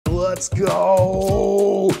let's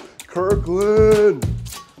go. Kirkland.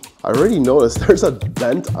 I already noticed there's a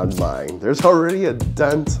dent on mine. There's already a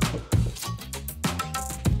dent.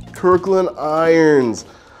 Kirkland irons.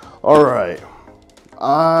 All right.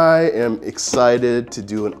 I am excited to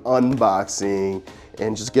do an unboxing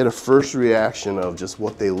and just get a first reaction of just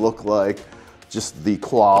what they look like, just the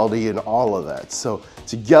quality and all of that. So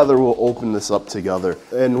together we'll open this up together.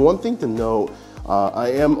 And one thing to note, I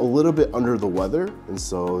am a little bit under the weather, and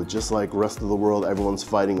so just like rest of the world, everyone's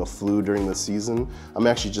fighting a flu during the season. I'm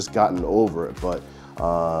actually just gotten over it, but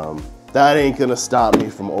that ain't gonna stop me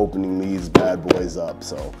from opening these bad boys up.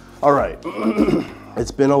 So, all right.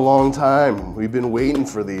 It's been a long time. We've been waiting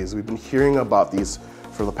for these. We've been hearing about these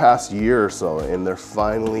for the past year or so, and they're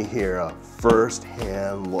finally here, a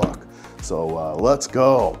first-hand look. So let's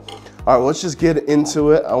go. All right, let's just get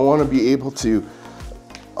into it. I want to be able to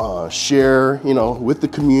share, with the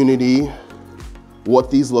community what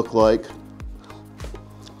these look like.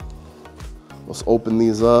 Let's open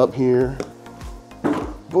these up here.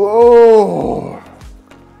 Boom!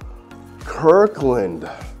 Kirkland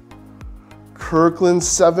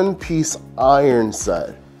 7-piece iron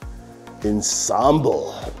set.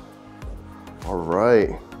 Ensemble. All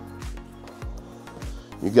right.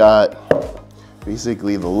 You got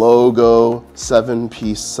basically the logo,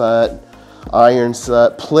 7-piece set, iron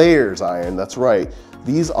set, player's iron, that's right.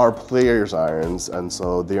 These are player's irons, and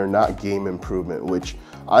so they're not game improvement, which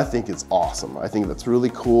I think is awesome. I think that's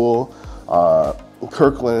really cool.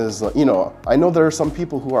 Kirkland is, I know there are some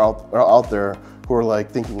people who are out there who are like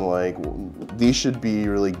thinking like these should be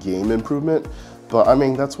really game improvement, but I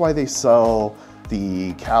mean that's why they sell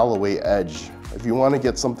the Callaway Edge. If you want to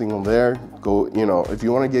get something there, go. If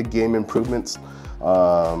you want to get game improvements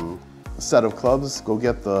set of clubs, go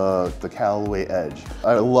get the Callaway Edge.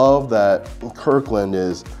 I love that Kirkland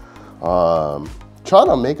is trying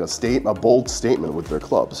to make a bold statement with their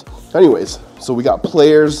clubs. Anyways, so we got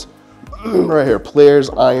players right here, players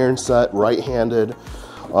iron set, right-handed.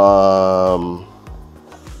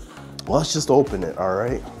 Let's just open it, all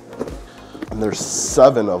right? And there's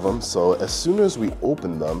 7 of them, so as soon as we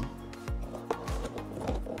open them,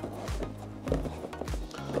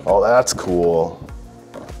 oh, that's cool.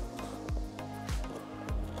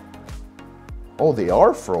 Oh, they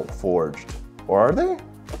are forged, or are they?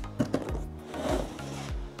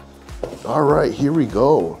 All right, here we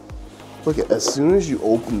go. Look at, as soon as you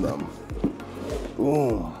open them,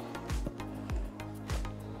 boom.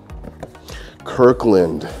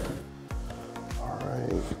 Kirkland. All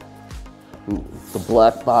right. The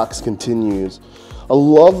black box continues. I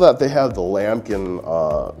love that they have the lambkin,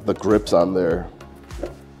 the grips on there.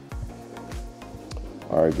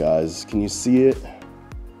 All right, guys, can you see it?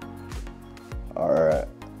 All right,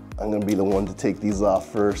 I'm gonna be the one to take these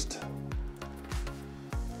off first.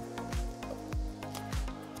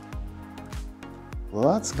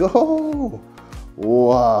 Let's go.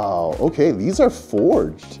 Wow, okay, these are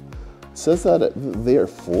forged. It says that they are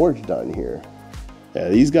forged on here. Yeah,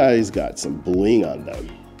 these guys got some bling on them.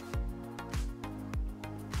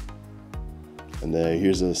 And then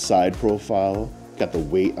here's a side profile. Got the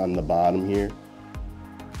weight on the bottom here.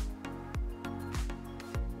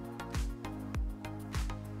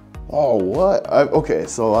 Oh, what? Okay,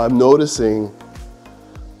 so I'm noticing,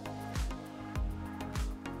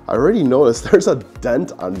 I already noticed there's a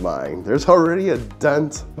dent on mine. There's already a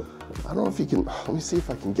dent. I don't know if you can, let me see if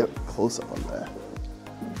I can get close up on that.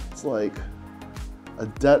 It's like a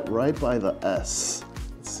dent right by the S.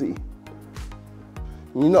 Let's see.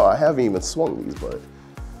 I haven't even swung these, but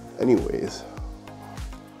anyways.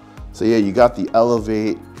 So yeah, you got the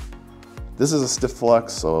Elevate. This is a stiff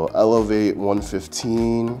flex, so Elevate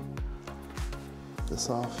 115. This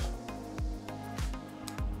off.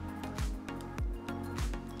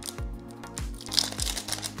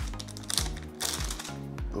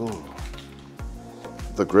 Boom.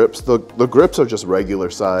 The grips, the grips are just regular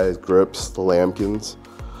size grips, the lambkins.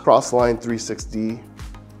 Crossline 360.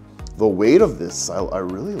 The weight of this, I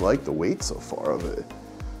really like the weight so far of it.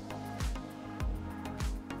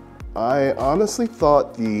 I honestly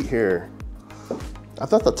thought I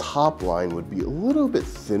thought the top line would be a little bit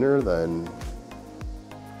thinner than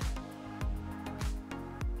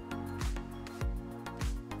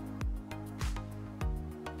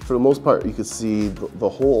for the most part. You could see the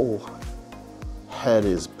whole head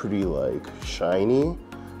is pretty like shiny,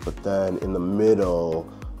 but then in the middle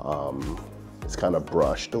it's kind of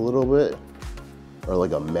brushed a little bit, or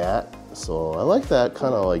like a matte. So I like that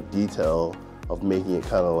kind of like detail of making it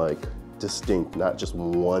kind of like distinct, not just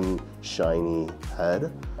one shiny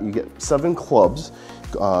head. You get 7 clubs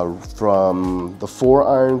from the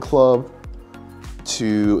 4-iron club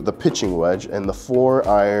to the pitching wedge, and the 4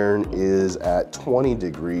 iron is at 20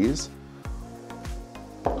 degrees.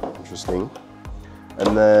 Interesting.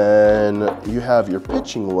 And then you have your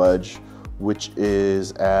pitching wedge, which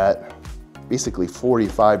is at basically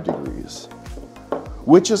 45 degrees,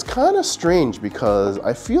 which is kind of strange because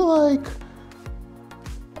I feel like,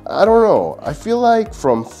 I don't know, I feel like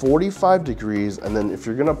from 45 degrees, and then if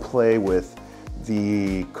you're gonna play with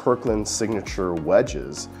the Kirkland signature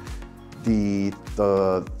wedges, the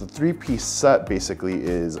 3-piece set basically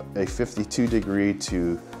is a 52 degree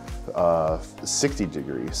to 60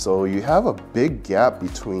 degrees. So you have a big gap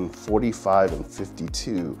between 45 and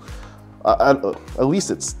 52. At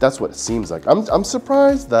least that's what it seems like. I'm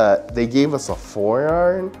surprised that they gave us a 4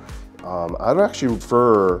 iron. I'd actually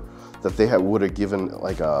prefer that they would have given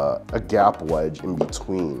like a gap wedge in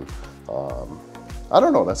between. I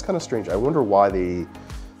don't know, that's kind of strange. I wonder why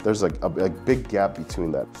there's like a big gap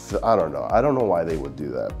between that. I don't know. I don't know why they would do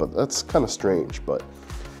that, but that's kind of strange. But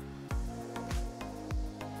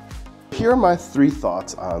here are my 3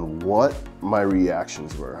 thoughts on what my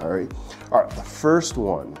reactions were, all right? All right, the first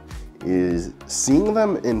one is seeing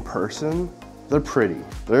them in person. They're pretty.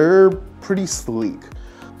 They're pretty sleek.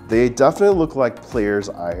 They definitely look like players'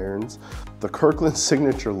 irons. The Kirkland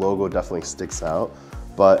signature logo definitely sticks out,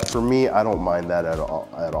 but for me, I don't mind that at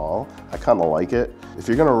all. I kind of like it. If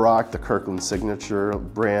you're gonna rock the Kirkland signature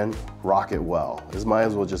brand, rock it well. Might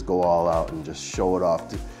as well just go all out and just show it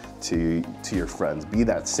off to your friends. Be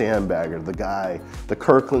that sandbagger, the guy, the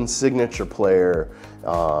Kirkland signature player,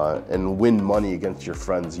 and win money against your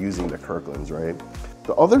friends using the Kirklands, right?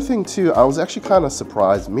 The other thing too, I was actually kind of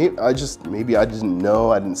surprised. Maybe I didn't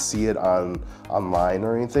know, I didn't see it online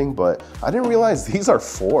or anything, but I didn't realize these are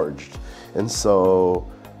forged. And so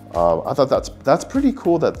I thought that's pretty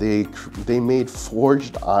cool that they made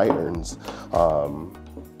forged irons.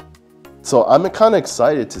 So I'm kind of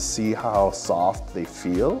excited to see how soft they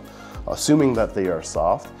feel, assuming that they are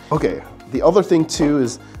soft. Okay, the other thing too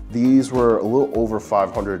is these were a little over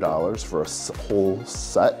 $500 for a whole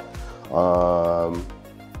set.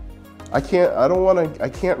 I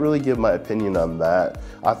can't really give my opinion on that.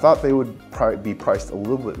 I thought they would probably be priced a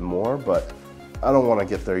little bit more, but I don't want to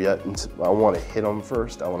get there yet. I want to hit them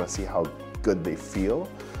first. I want to see how good they feel,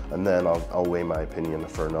 and then I'll weigh my opinion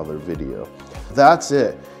for another video. That's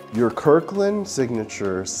it. Your Kirkland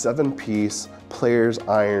signature 7-piece players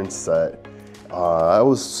iron set. I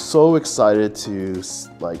was so excited to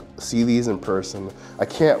see these in person. I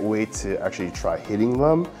can't wait to actually try hitting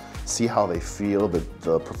them, see how they feel,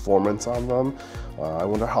 the performance on them. I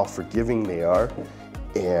wonder how forgiving they are.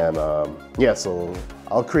 And yeah, so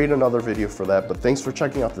I'll create another video for that, but thanks for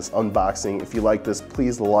checking out this unboxing. If you like this,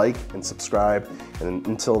 please like and subscribe. And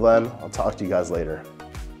until then, I'll talk to you guys later.